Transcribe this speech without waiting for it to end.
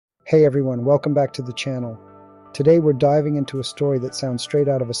Hey everyone, welcome back to the channel. Today we're diving into a story that sounds straight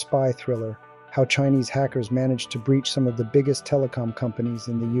out of a spy thriller, how Chinese hackers managed to breach some of the biggest telecom companies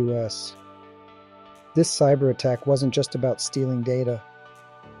in the US. This cyber attack wasn't just about stealing data.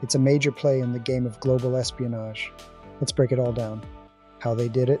 It's a major play in the game of global espionage. Let's break it all down. How they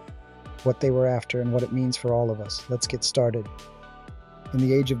did it, what they were after, and what it means for all of us. Let's get started. In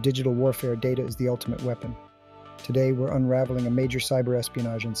the age of digital warfare, data is the ultimate weapon. Today, we're unraveling a major cyber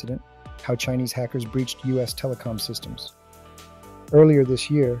espionage incident, how Chinese hackers breached US telecom systems. Earlier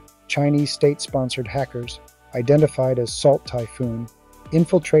this year, Chinese state-sponsored hackers, identified as Salt Typhoon,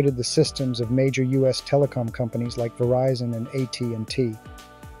 infiltrated the systems of major US telecom companies like Verizon and AT&T.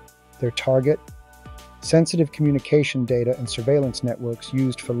 Their target? Sensitive communication data and surveillance networks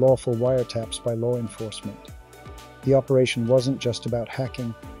used for lawful wiretaps by law enforcement. The operation wasn't just about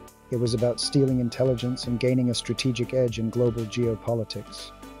hacking. It was about stealing intelligence and gaining a strategic edge in global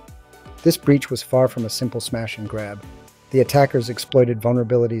geopolitics. This breach was far from a simple smash and grab. The attackers exploited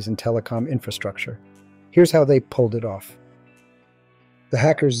vulnerabilities in telecom infrastructure. Here's how they pulled it off. The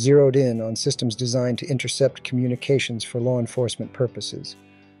hackers zeroed in on systems designed to intercept communications for law enforcement purposes.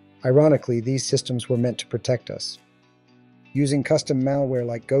 Ironically, these systems were meant to protect us. Using custom malware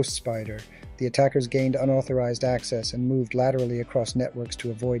like Ghost Spider, the attackers gained unauthorized access and moved laterally across networks to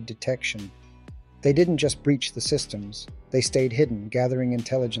avoid detection. They didn't just breach the systems, they stayed hidden, gathering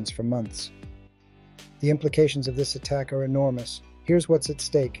intelligence for months. The implications of this attack are enormous. Here's what's at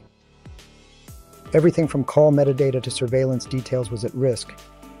stake. Everything from call metadata to surveillance details was at risk.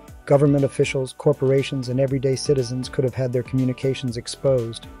 Government officials, corporations, and everyday citizens could have had their communications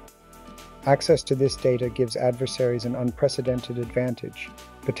exposed. Access to this data gives adversaries an unprecedented advantage,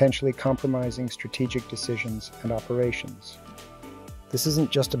 potentially compromising strategic decisions and operations. This isn't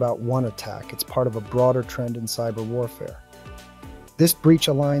just about one attack, it's part of a broader trend in cyber warfare. This breach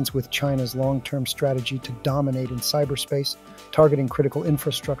aligns with China's long-term strategy to dominate in cyberspace, targeting critical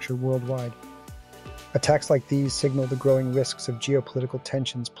infrastructure worldwide. Attacks like these signal the growing risks of geopolitical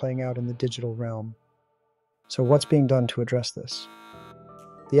tensions playing out in the digital realm. So what's being done to address this?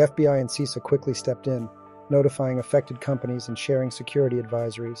 The FBI and CISA quickly stepped in, notifying affected companies and sharing security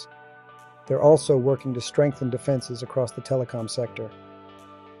advisories. They're also working to strengthen defenses across the telecom sector.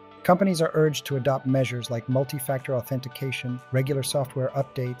 Companies are urged to adopt measures like multi-factor authentication, regular software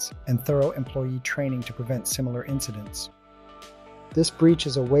updates, and thorough employee training to prevent similar incidents. This breach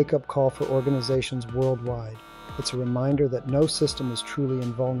is a wake-up call for organizations worldwide. It's a reminder that no system is truly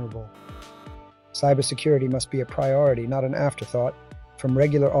invulnerable. Cybersecurity must be a priority, not an afterthought. From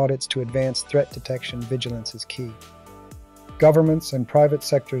regular audits to advanced threat detection, vigilance is key. Governments and private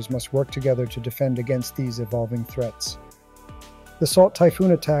sectors must work together to defend against these evolving threats. The Salt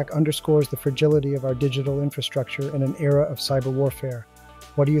Typhoon attack underscores the fragility of our digital infrastructure in an era of cyber warfare.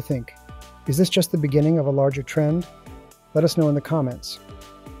 What do you think? Is this just the beginning of a larger trend? Let us know in the comments.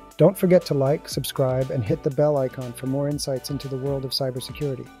 Don't forget to like, subscribe, and hit the bell icon for more insights into the world of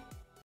cybersecurity.